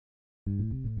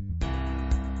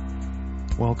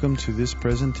Welcome to this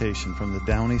presentation from the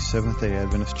Downey Seventh-day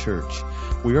Adventist Church.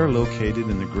 We are located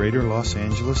in the greater Los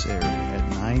Angeles area at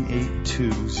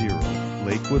 9820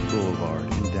 Lakewood Boulevard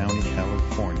in Downey,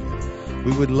 California.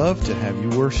 We would love to have you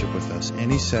worship with us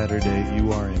any Saturday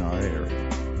you are in our area.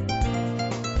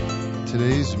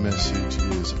 Today's message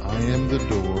is I am the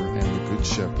door and the good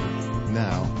shepherd.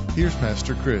 Now, here's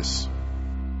Pastor Chris.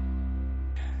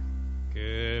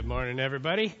 Good morning,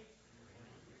 everybody.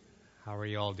 How are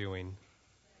you all doing?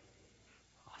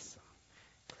 Awesome.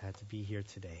 Glad to be here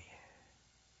today.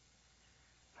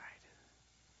 All right.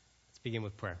 Let's begin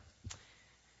with prayer.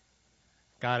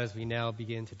 God, as we now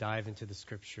begin to dive into the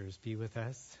Scriptures, be with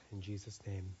us. In Jesus'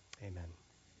 name, amen.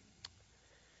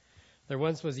 There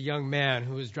once was a young man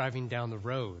who was driving down the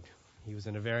road. He was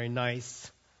in a very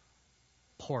nice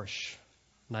Porsche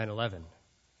 911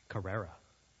 Carrera.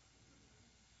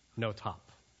 No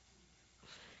top.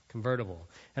 Convertible.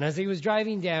 And as he was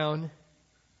driving down,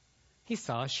 he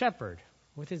saw a shepherd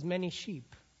with his many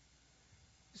sheep.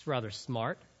 He's rather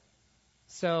smart.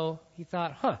 So he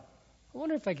thought, I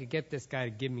wonder if I could get this guy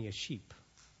to give me a sheep.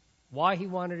 Why he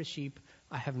wanted a sheep,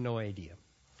 I have no idea.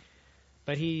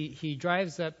 But he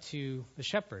drives up to the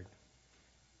shepherd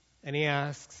and he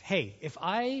asks, hey, if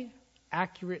I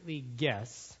accurately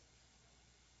guess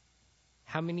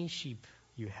how many sheep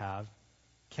you have,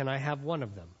 can I have one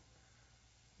of them?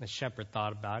 The shepherd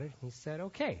thought about it. He said,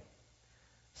 okay.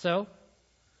 So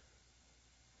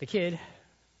the kid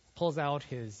pulls out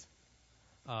his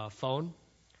phone.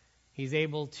 He's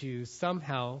able to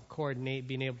somehow coordinate,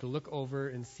 being able to look over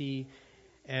and see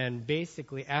and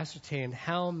basically ascertain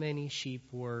how many sheep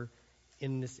were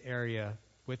in this area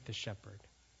with the shepherd.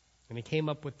 And he came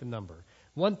up with the number,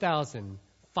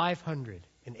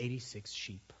 1,586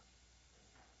 sheep.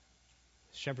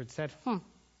 The shepherd said,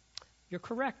 you're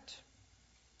correct.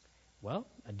 Well,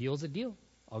 a deal's a deal.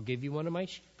 I'll give you one of my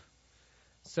sheep.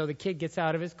 So the kid gets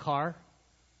out of his car.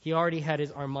 He already had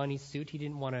his Armani suit. He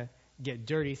didn't want to get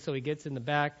dirty, so he gets in the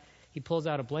back. He pulls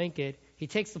out a blanket. He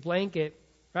takes the blanket,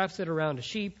 wraps it around a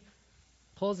sheep,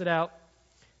 pulls it out,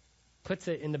 puts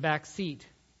it in the back seat,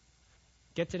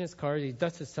 gets in his car. He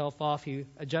dusts himself off. He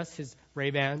adjusts his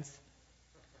Ray-Bans.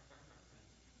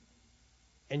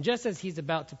 And just as he's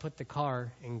about to put the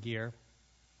car in gear,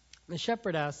 the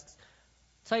shepherd asks,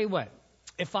 tell you what,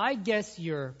 if I guess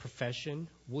your profession,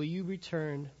 will you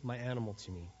return my animal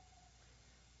to me?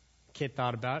 The kid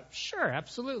thought about it. Sure,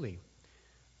 absolutely.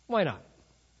 Why not?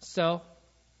 So,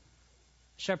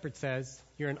 shepherd says,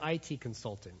 you're an IT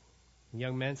consultant. The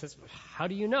young man says, how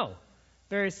do you know?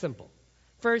 Very simple.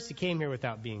 First, you came here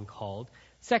without being called.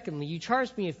 Secondly, you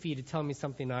charged me a fee to tell me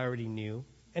something I already knew.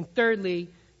 And thirdly,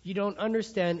 you don't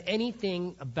understand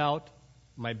anything about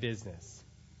my business.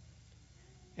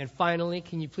 And finally,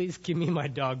 can you please give me my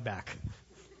dog back?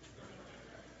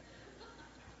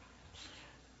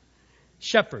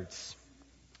 Shepherds.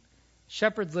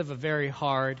 Shepherds live a very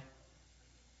hard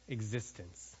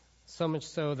existence. So much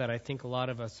so that I think a lot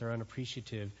of us are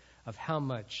unappreciative of how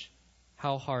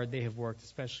hard they have worked,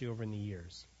 especially over in the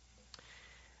years.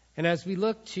 And as we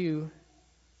look to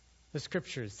the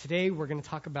Scriptures, today we're going to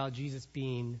talk about Jesus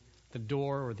being the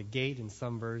door or the gate in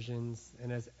some versions,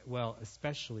 and as well,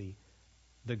 especially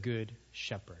the Good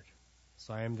Shepherd.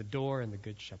 So I am the door and the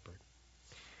Good Shepherd.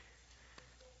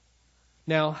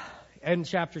 Now, in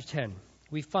chapter 10,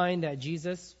 we find that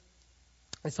Jesus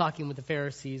is talking with the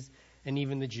Pharisees and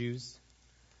even the Jews.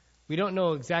 We don't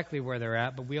know exactly where they're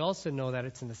at, but we also know that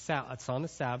it's on the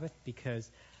Sabbath, because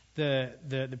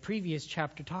the previous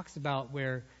chapter talks about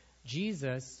where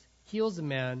Jesus heals a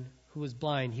man who was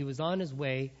blind. He was on his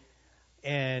way,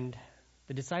 and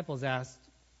the disciples asked,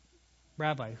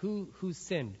 Rabbi, who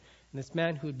sinned? And this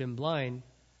man who had been blind,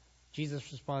 Jesus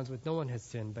responds with, no one has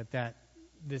sinned, but that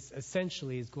this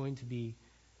essentially is going to be,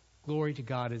 glory to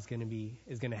God is going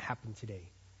to happen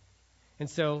today. And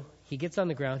so he gets on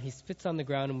the ground, he spits on the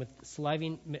ground, and with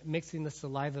mixing the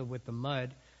saliva with the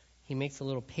mud, he makes a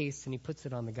little paste and he puts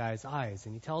it on the guy's eyes.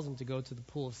 And he tells him to go to the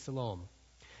pool of Siloam.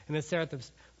 And it's there at the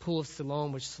pool of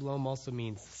Siloam, which Siloam also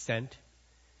means sent.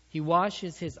 He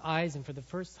washes his eyes, and for the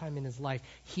first time in his life,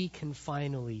 he can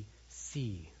finally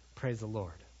see. Praise the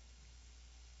Lord.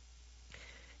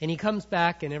 And he comes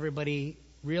back, and everybody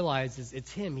realizes it's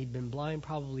him. He'd been blind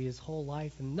probably his whole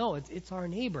life. And no, it's our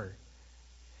neighbor.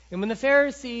 And when the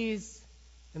Pharisees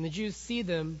and the Jews see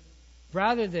them,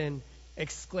 rather than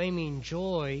exclaiming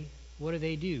joy, what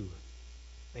do?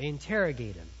 They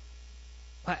interrogate him.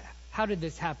 How did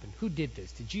this happen? Who did this?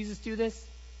 Did Jesus do this?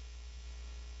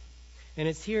 And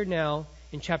it's here now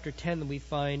in chapter 10 that we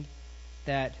find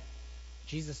that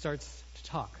Jesus starts to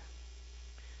talk.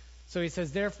 So he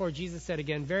says, therefore, Jesus said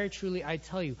again, very truly I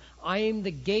tell you, I am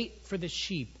the gate for the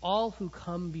sheep. All who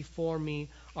come before me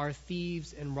are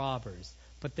thieves and robbers,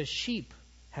 but the sheep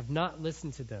have not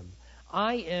listened to them.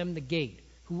 I am the gate.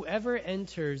 Whoever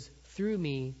enters through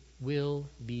me will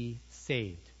be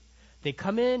saved. They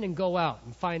come in and go out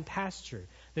and find pasture.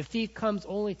 The thief comes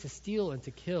only to steal and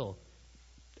to kill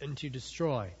and to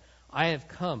destroy. I have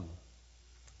come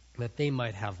that they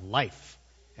might have life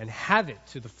and have it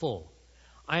to the full.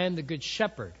 I am the good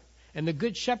shepherd, and the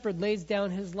good shepherd lays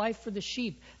down his life for the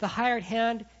sheep. The hired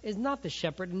hand is not the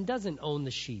shepherd and doesn't own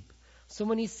the sheep. So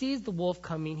when he sees the wolf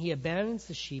coming, he abandons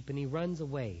the sheep and he runs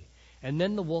away. And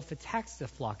then the wolf attacks the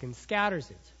flock and scatters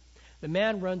it. The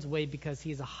man runs away because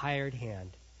he is a hired hand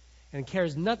and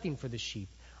cares nothing for the sheep.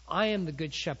 I am the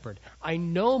good shepherd. I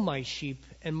know my sheep,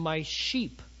 and my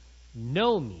sheep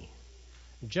know me,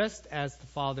 just as the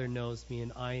Father knows me,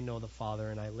 and I know the Father,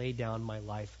 and I lay down my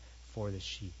life for the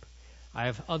sheep. I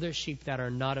have other sheep that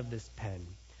are not of this pen.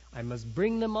 I must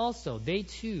bring them also. They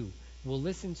too will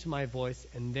listen to my voice,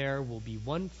 and there will be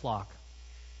one flock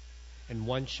and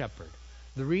one shepherd.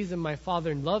 The reason my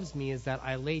Father loves me is that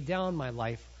I lay down my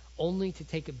life only to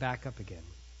take it back up again.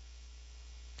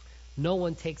 No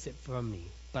one takes it from me,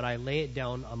 but I lay it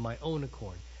down on my own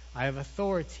accord. I have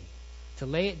authority to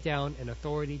lay it down and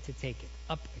authority to take it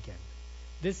up again.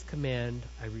 This command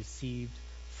I received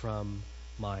from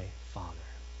my Father.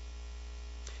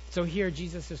 So here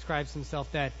Jesus describes himself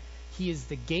that he is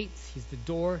the gate, he's the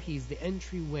door, he's the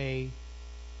entryway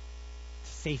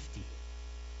to safety.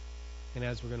 And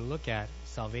as we're going to look at,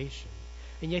 salvation.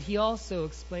 And yet he also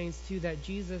explains too that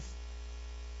Jesus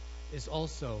is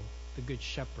also the good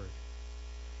shepherd.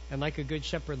 And like a good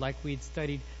shepherd, like we'd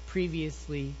studied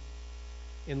previously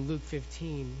in Luke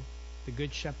 15, the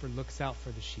good shepherd looks out for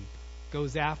the sheep,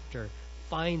 goes after,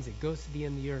 finds it, goes to the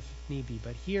end of the earth if need be.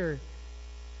 But here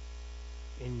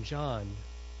in John,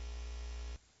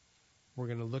 we're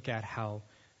going to look at how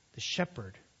the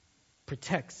shepherd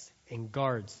protects and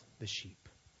guards the sheep.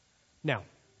 Now,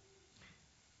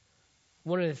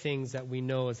 one of the things that we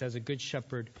know is as a good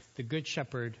shepherd, the good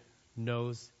shepherd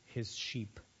knows his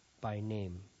sheep by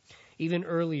name. Even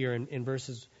earlier in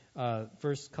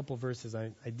first couple verses,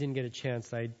 I didn't get a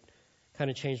chance. I kind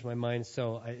of changed my mind,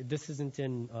 so this isn't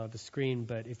in the screen,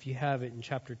 but if you have it in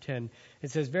chapter 10,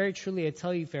 it says, very truly I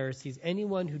tell you, Pharisees,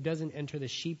 anyone who doesn't enter the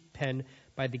sheep pen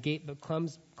by the gate but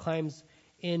climbs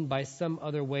in by some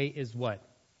other way is what?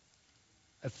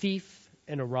 A thief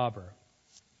and a robber.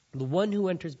 The one who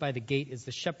enters by the gate is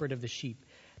the shepherd of the sheep.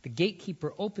 The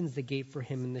gatekeeper opens the gate for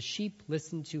him, and the sheep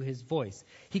listen to his voice.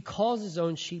 He calls his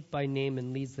own sheep by name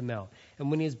and leads them out.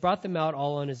 And when he has brought them out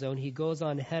all on his own, he goes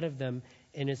on ahead of them,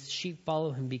 and his sheep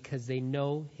follow him because they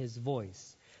know his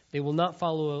voice. They will not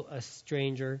follow a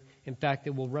stranger. In fact, they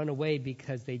will run away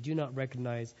because they do not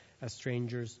recognize a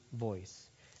stranger's voice.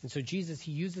 And so Jesus,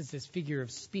 he uses this figure of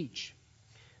speech.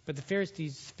 But the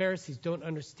Pharisees don't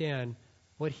understand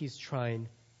what he's trying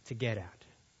to get at.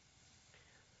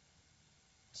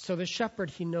 So the shepherd,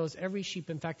 he knows every sheep.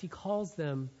 In fact, he calls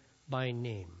them by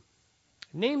name.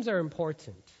 Names are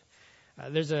important.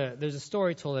 There's a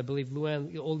story told, I believe Luan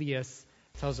Olias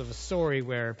tells of a story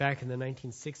where back in the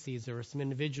 1960s there were some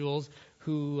individuals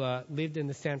who lived in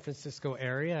the San Francisco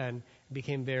area and it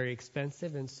became very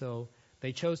expensive, and so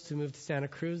they chose to move to Santa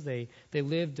Cruz. They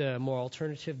lived a more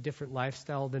alternative, different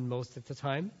lifestyle than most at the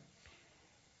time.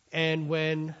 And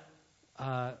when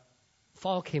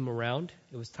fall came around,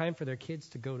 it was time for their kids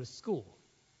to go to school.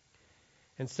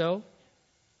 And so,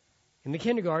 in the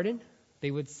kindergarten,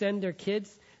 they would send their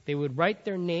kids, they would write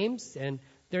their names, and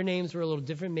their names were a little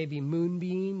different, maybe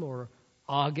Moonbeam or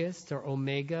August or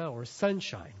Omega or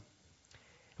Sunshine.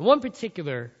 And one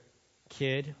particular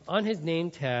kid, on his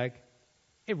name tag,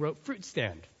 it wrote Fruit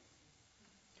Stand.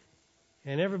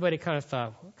 And everybody kind of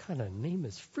thought, what kind of name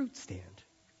is Fruit Stand?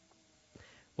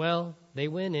 Well, they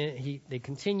went in, they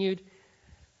continued.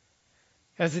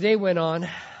 As the day went on,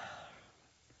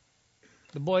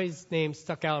 the boy's name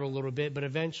stuck out a little bit, but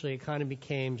eventually it kind of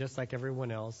became just like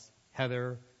everyone else,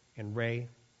 Heather and Ray.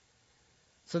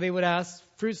 So they would ask,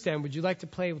 Fruit Stand, would you like to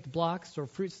play with the blocks? Or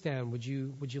Fruit Stand, would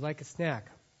you like a snack?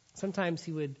 Sometimes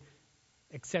he would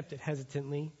accept it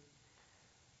hesitantly.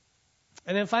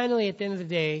 And then finally, at the end of the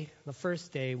day, the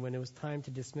first day, when it was time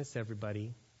to dismiss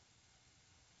everybody,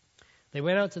 they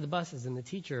went out to the buses, and the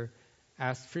teacher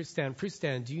asked Fruit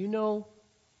Stand, do you know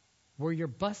where your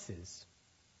bus is?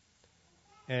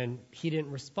 And he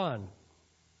didn't respond,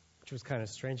 which was kind of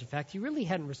strange. In fact, he really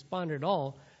hadn't responded at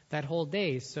all that whole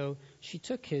day. So she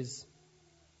took his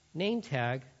name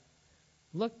tag,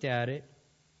 looked at it,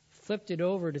 flipped it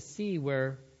over to see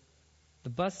where the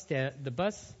bus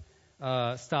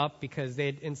stopped because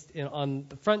on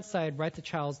the front side, write the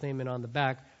child's name, and on the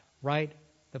back, write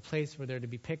the place where they're to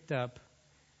be picked up.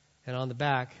 And on the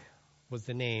back was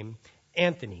the name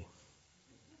Anthony.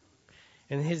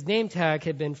 And his name tag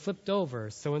had been flipped over.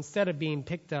 So instead of being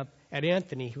picked up at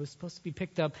Anthony, he was supposed to be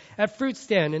picked up at Fruit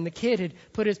Stand. And the kid had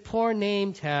put his poor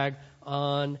name tag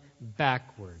on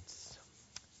backwards.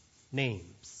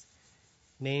 Names.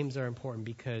 Names are important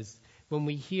because when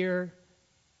we hear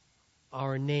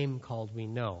our name called, we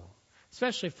know.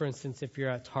 Especially, for instance, if you're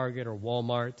at Target or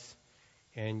Walmart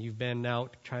and you've been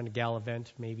out trying to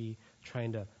gallivant, maybe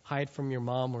trying to hide from your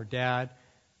mom or dad.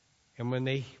 And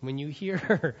when you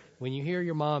hear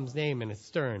your mom's name and it's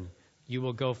Stern, you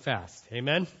will go fast.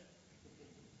 Amen?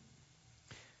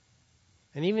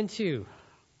 And even too.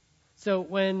 So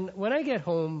when I get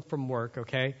home from work,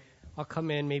 okay, I'll come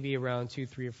in maybe around 2,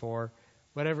 3, or 4,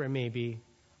 whatever it may be.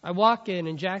 I walk in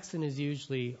and Jackson is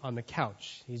usually on the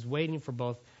couch. He's waiting for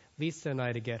both Lisa and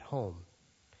I to get home.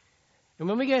 And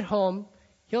when we get home,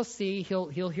 he'll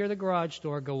hear the garage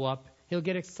door go up. He'll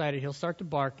get excited. He'll start to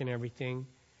bark and everything.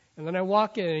 And then I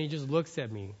walk in and he just looks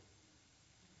at me,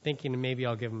 thinking maybe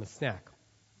I'll give him a snack.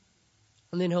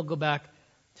 And then he'll go back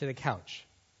to the couch.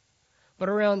 But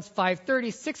around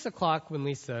 5:30, 6 o'clock, when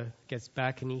Lisa gets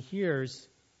back and he hears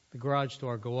the garage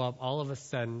door go up, all of a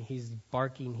sudden he's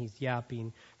barking, he's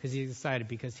yapping, because he's excited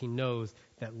because he knows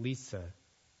that Lisa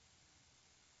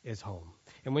is home.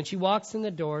 And when she walks in the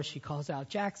door, she calls out,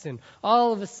 "Jackson."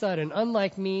 All of a sudden,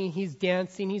 unlike me, he's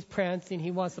dancing, he's prancing,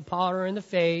 he wants to paw her in the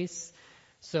face.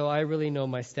 So I really know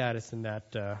my status in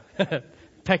that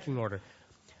pecking order.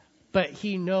 But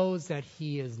he knows that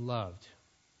he is loved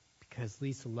because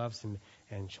Lisa loves him,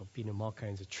 and she'll feed him all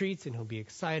kinds of treats, and he'll be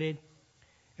excited.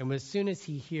 And as soon as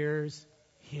he hears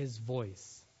his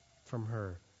voice from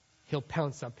her, he'll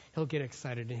pounce up, he'll get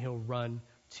excited, and he'll run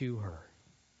to her.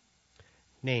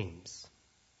 Names.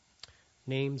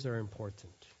 Names are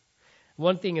important.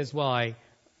 One thing as well,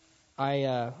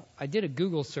 I did a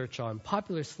Google search on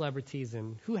popular celebrities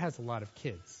and who has a lot of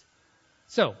kids.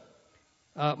 So,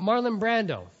 Marlon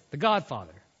Brando, the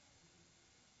Godfather,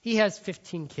 he has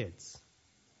 15 kids.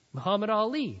 Muhammad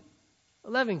Ali,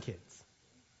 11 kids.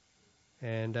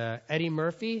 And Eddie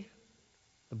Murphy,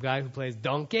 the guy who plays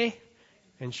Donkey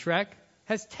in Shrek,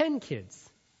 has 10 kids.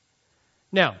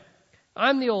 Now,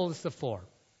 I'm the oldest of 4.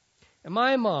 And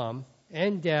my mom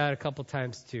and dad a couple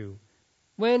times too.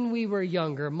 When we were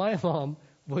younger, my mom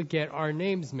would get our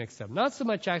names mixed up. Not so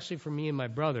much actually for me and my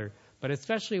brother, but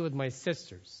especially with my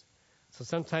sisters. So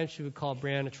sometimes she would call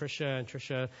Brianna Trisha and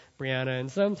Trisha Brianna,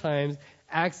 and sometimes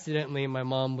accidentally my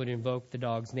mom would invoke the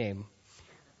dog's name.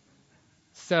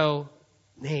 So,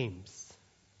 names.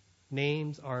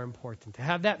 Names are important. To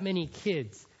have that many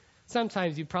kids,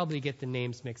 sometimes you probably get the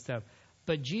names mixed up.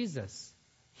 But Jesus,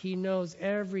 He knows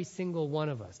every single one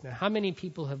of us. Now, how many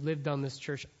people have lived on this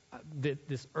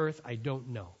earth, I don't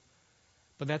know.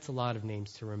 But that's a lot of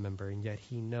names to remember, and yet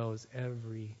He knows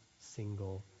every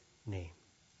single name.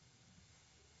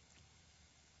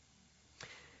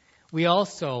 We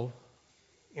also,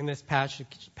 in this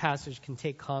passage, can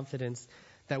take confidence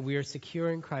that we are secure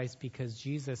in Christ because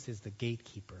Jesus is the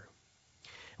gatekeeper.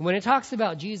 And when it talks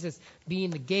about Jesus being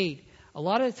the gate, a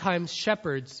lot of times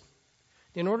shepherds,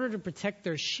 in order to protect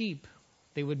their sheep,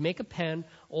 they would make a pen,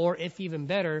 or if even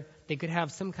better, they could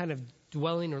have some kind of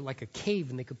dwelling or like a cave,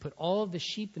 and they could put all of the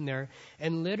sheep in there.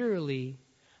 And literally,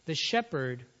 the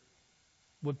shepherd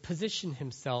would position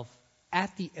himself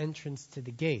at the entrance to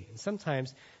the gate. And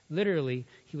sometimes, literally,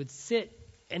 he would sit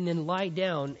and then lie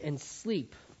down and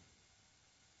sleep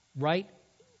right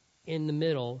in the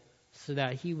middle so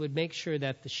that he would make sure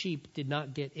that the sheep did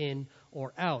not get in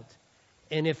or out.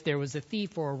 And if there was a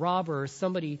thief or a robber or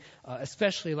somebody,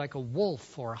 especially like a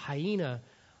wolf or a hyena,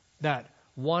 that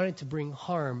wanted to bring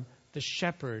harm, the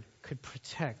shepherd could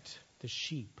protect the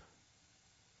sheep.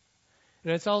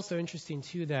 And it's also interesting,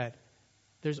 too, that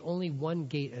there's only one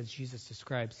gate, as Jesus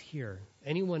describes here.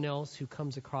 Anyone else who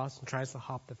comes across and tries to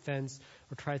hop the fence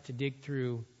or tries to dig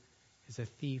through is a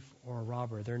thief or a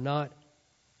robber. They're not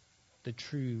the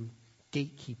true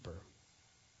gatekeeper.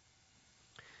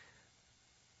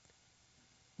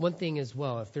 One thing as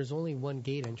well, if there's only one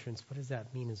gate entrance, what does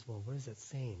that mean as well? What is it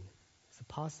saying? Is it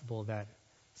possible that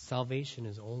salvation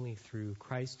is only through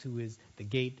Christ, who is the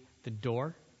gate, the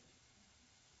door?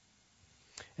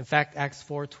 In fact, Acts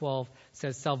 4:12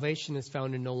 says, "Salvation is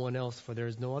found in no one else, for there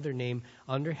is no other name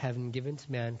under heaven given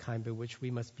to mankind by which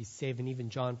we must be saved." And even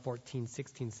John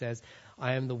 14:16 says,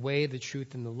 "I am the way, the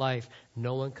truth, and the life.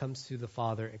 No one comes to the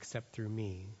Father except through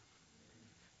me."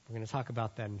 We're going to talk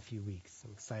about that in a few weeks.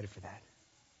 I'm excited for that.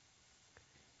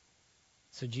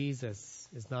 So Jesus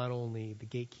is not only the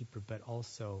gatekeeper, but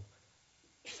also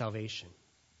salvation.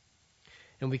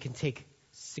 And we can take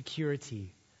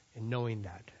security in knowing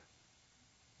that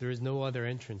there is no other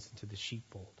entrance into the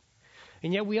sheepfold.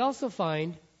 And yet we also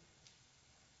find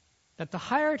that the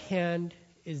hired hand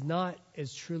is not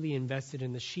as truly invested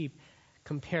in the sheep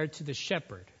compared to the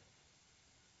shepherd.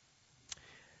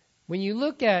 When you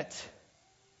look at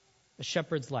a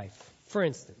shepherd's life, for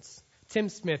instance, Tim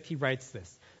Smith, he writes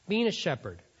this: being a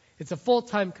shepherd, it's a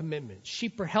full-time commitment.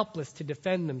 Sheep are helpless to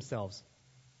defend themselves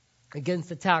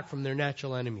against attack from their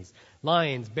natural enemies.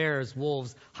 Lions, bears,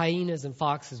 wolves, hyenas, and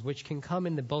foxes, which can come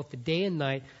in both the day and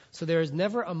night, so there is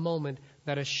never a moment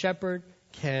that a shepherd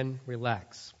can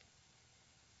relax.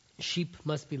 Sheep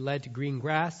must be led to green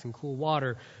grass and cool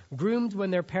water, groomed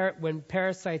when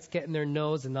parasites get in their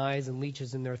nose and eyes and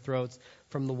leeches in their throats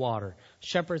from the water.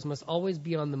 Shepherds must always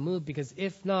be on the move, because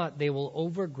if not, they will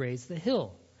overgraze the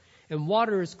hill. And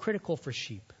water is critical for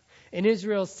sheep. In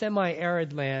Israel's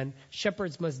semi-arid land,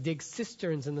 shepherds must dig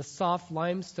cisterns in the soft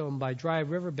limestone by dry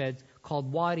riverbeds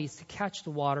called wadis to catch the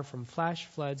water from flash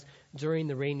floods during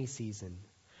the rainy season.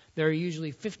 They are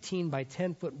usually 15 by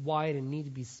 10 foot wide and need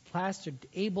to be plastered,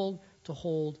 able to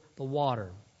hold the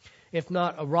water. If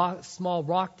not, a small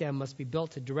rock dam must be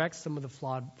built to direct some of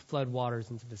the flood waters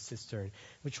into the cistern,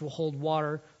 which will hold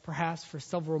water perhaps for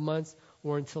several months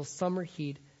or until summer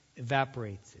heat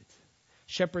evaporates it.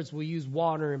 Shepherds will use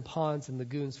water in ponds and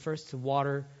lagoons first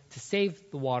to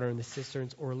save the water in the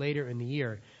cisterns, or later in the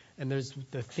year. And there's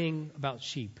the thing about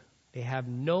sheep. They have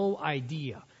no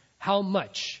idea how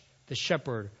much the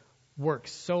shepherd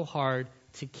works so hard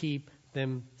to keep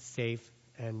them safe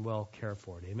and well cared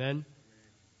for. Amen?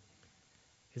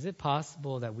 Is it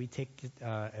possible that we take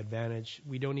advantage?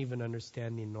 We don't even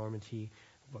understand the enormity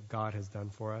of what God has done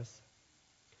for us.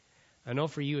 I know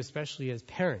for you, especially as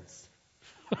parents,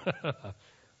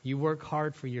 you work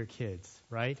hard for your kids,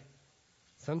 right?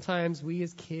 Sometimes we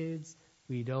as kids,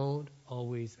 we don't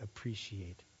always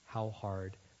appreciate how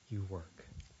hard you work.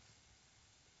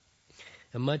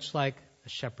 And much like a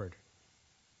shepherd,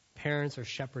 parents are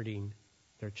shepherding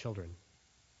their children,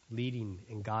 leading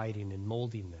and guiding and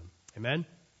molding them. Amen?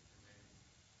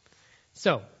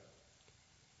 So,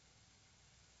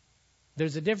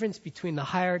 there's a difference between the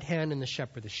hired hand and the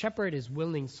shepherd. The shepherd is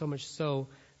willing, so much so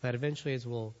that eventually, as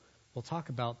we'll talk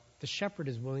about, the shepherd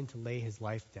is willing to lay his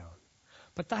life down.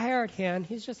 But the hired hand,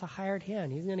 he's just a hired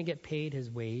hand. He's going to get paid his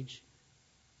wage.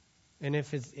 And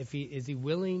is he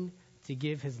willing to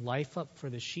give his life up for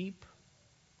the sheep?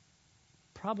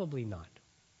 Probably not.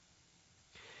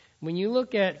 When you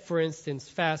look at, for instance,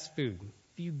 fast food,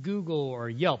 if you Google or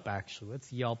Yelp, actually,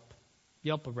 let's Yelp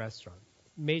a restaurant,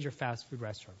 major fast food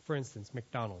restaurant, for instance,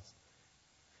 McDonald's.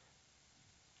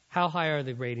 How high are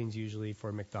the ratings usually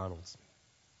for McDonald's?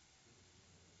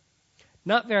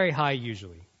 Not very high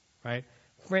usually, right?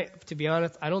 To be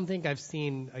honest, I don't think I've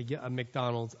seen a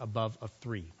McDonald's above a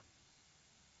 3.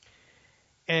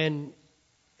 And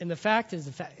the fact is,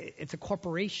 it's a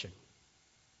corporation.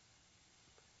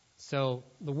 So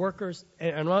the workers,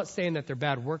 and I'm not saying that they're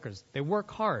bad workers, they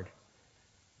work hard.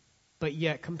 But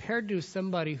yet, compared to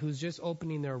somebody who's just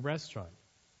opening their restaurant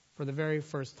for the very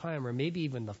first time, or maybe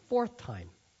even the 4th time,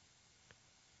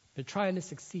 they're trying to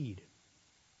succeed.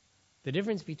 The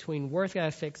difference between work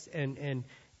ethics and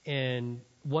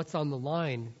what's on the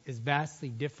line is vastly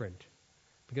different.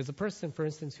 Because a person, for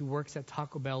instance, who works at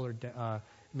Taco Bell or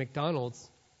McDonald's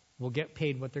will get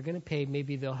paid what they're going to pay.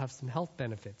 Maybe they'll have some health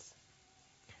benefits.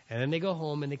 And then they go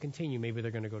home and they continue. Maybe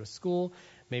they're going to go to school.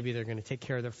 Maybe they're going to take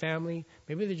care of their family.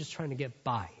 Maybe they're just trying to get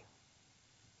by.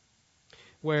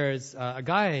 Whereas a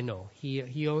guy I know,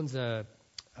 he owns a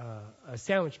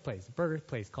sandwich place, a burger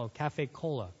place called Cafe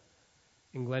Cola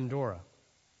in Glendora.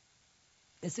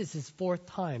 This is his 4th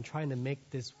time trying to make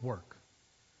this work.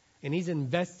 And he's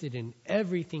invested in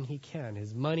everything he can,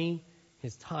 his money,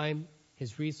 his time,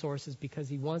 his resources, because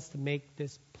he wants to make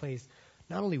this place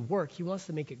not only work, he wants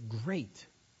to make it great.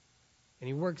 And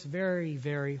he works very,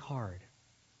 very hard.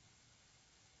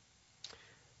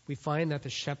 We find that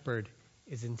the shepherd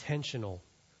is intentional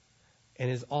and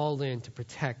is all in to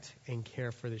protect and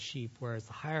care for the sheep, whereas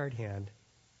the hired hand,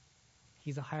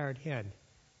 he's a hired hand.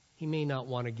 He may not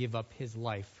want to give up his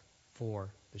life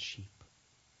for the sheep.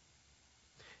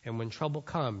 And when trouble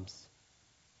comes,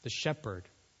 the shepherd,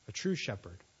 a true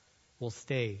shepherd, will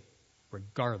stay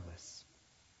regardless.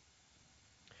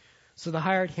 So the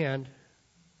hired hand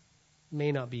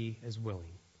may not be as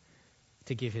willing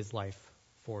to give his life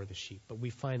for the sheep, but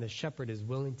we find the shepherd is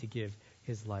willing to give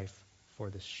his life for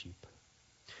the sheep.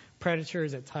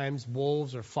 Predators, at times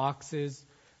wolves or foxes,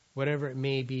 whatever it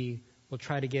may be, will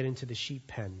try to get into the sheep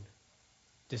pen.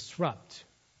 disrupt,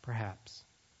 perhaps,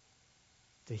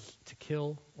 to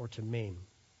kill or to maim.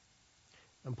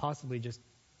 And possibly just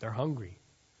they're hungry.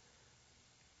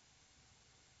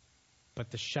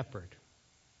 But the shepherd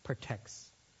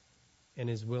protects and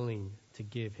is willing to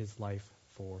give his life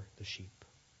for the sheep.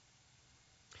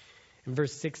 In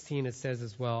verse 16 it says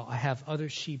as well, I have other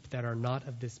sheep that are not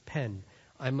of this pen.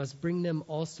 I must bring them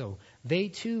also. They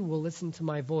too will listen to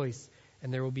my voice,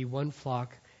 and there will be one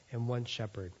flock and one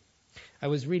shepherd. I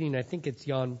was reading, I think it's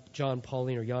Jan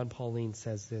Pauline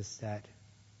says this, that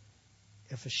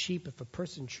if a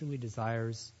person truly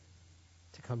desires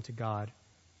to come to God,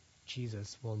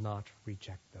 Jesus will not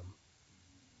reject them.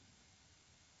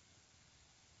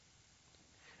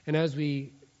 And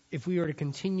if we were to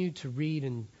continue to read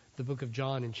in the book of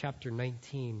John in chapter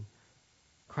 19,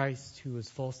 Christ who was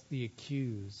falsely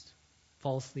accused,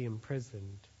 falsely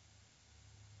imprisoned,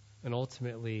 and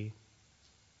ultimately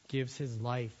gives his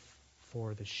life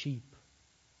for the sheep.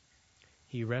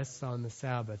 He rests on the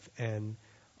Sabbath and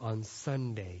on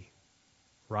Sunday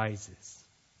rises.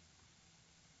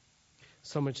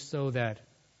 So much so that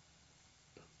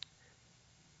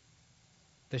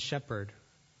the shepherd,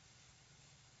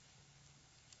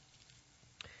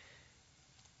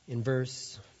 in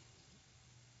verse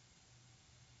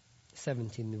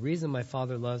 17, the reason my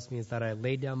Father loves me is that I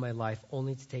lay down my life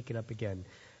only to take it up again.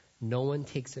 No one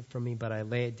takes it from me, but I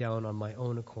lay it down on my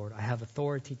own accord. I have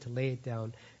authority to lay it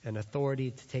down and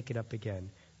authority to take it up again.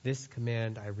 This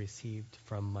command I received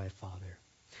from my Father.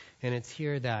 And it's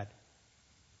here that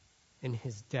in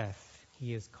his death,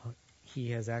 he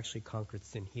has actually conquered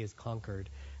sin. He has conquered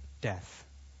death.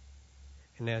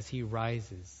 And as he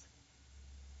rises,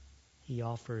 he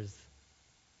offers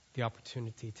the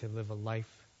opportunity to live a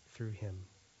life through him,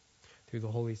 through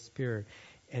the Holy Spirit,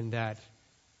 and that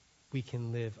we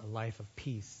can live a life of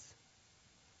peace.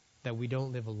 That we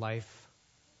don't live a life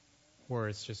where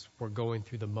it's just we're going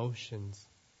through the motions,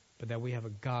 but that we have a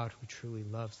God who truly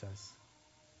loves us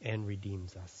and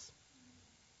redeems us.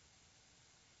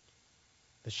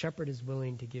 The shepherd is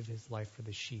willing to give his life for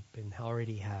the sheep, and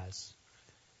already has.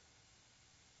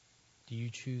 Do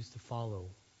you choose to follow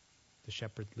the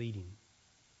shepherd's leading?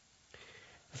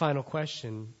 The final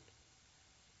question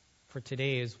for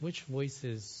today is, which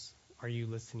voices are you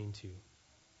listening to?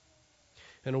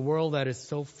 In a world that is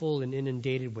so full and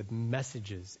inundated with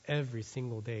messages every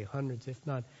single day, hundreds, if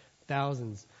not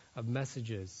thousands of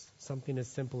messages, something as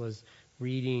simple as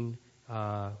reading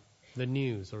the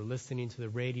news or listening to the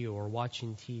radio or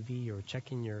watching TV or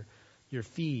checking your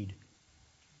feed.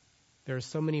 There are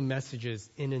so many messages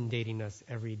inundating us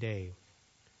every day.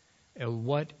 And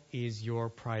what is your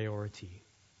priority?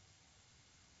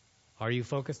 Are you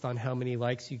focused on how many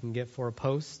likes you can get for a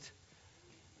post?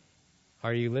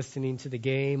 Are you listening to the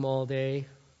game all day?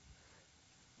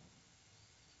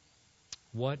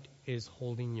 What is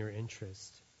holding your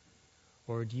interest?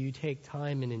 Or do you take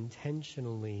time and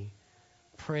intentionally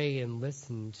pray and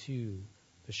listen to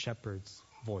the shepherd's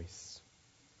voice?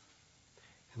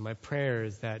 And my prayer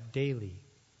is that daily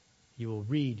you will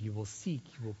read, you will seek,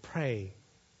 you will pray,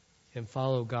 and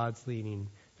follow God's leading,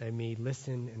 that I may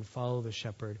listen and follow the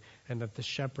shepherd, and that the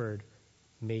shepherd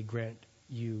may grant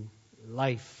you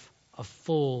life, a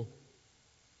full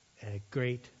and a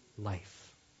great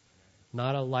life.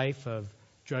 Not a life of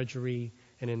drudgery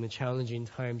and in the challenging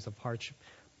times of hardship,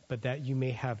 but that you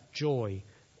may have joy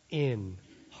in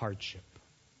hardship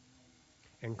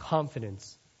and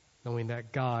confidence, knowing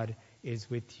that God is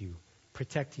with you,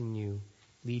 protecting you,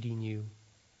 leading you,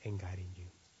 and guiding you.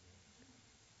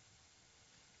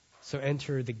 So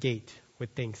enter the gate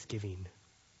with thanksgiving,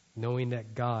 knowing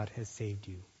that God has saved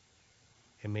you,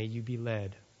 and may you be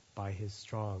led by his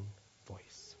strong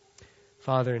voice.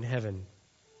 Father in heaven,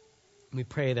 we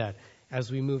pray that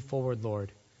as we move forward,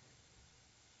 Lord,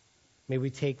 may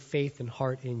we take faith and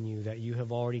heart in you that you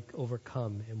have already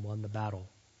overcome and won the battle.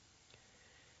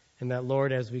 And that,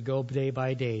 Lord, as we go day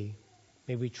by day,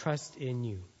 may we trust in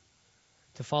you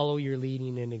to follow your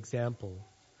leading and example,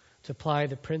 to apply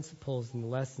the principles and the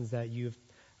lessons that you've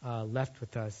left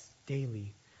with us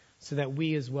daily, so that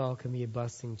we as well can be a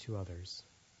blessing to others.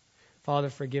 Father,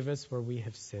 forgive us where we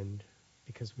have sinned,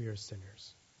 because we are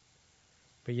sinners.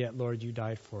 But yet, Lord, you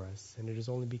died for us, and it is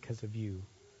only because of you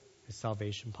is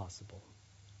salvation possible.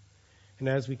 And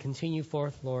as we continue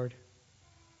forth, Lord,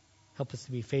 help us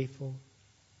to be faithful.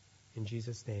 In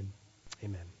Jesus' name,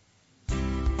 amen.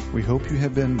 We hope you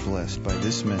have been blessed by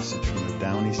this message from the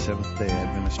Downey Seventh-day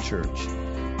Adventist Church.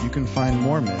 You can find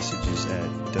more messages at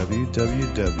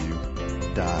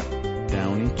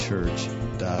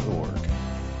www.downeychurch.org.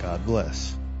 God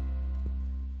bless.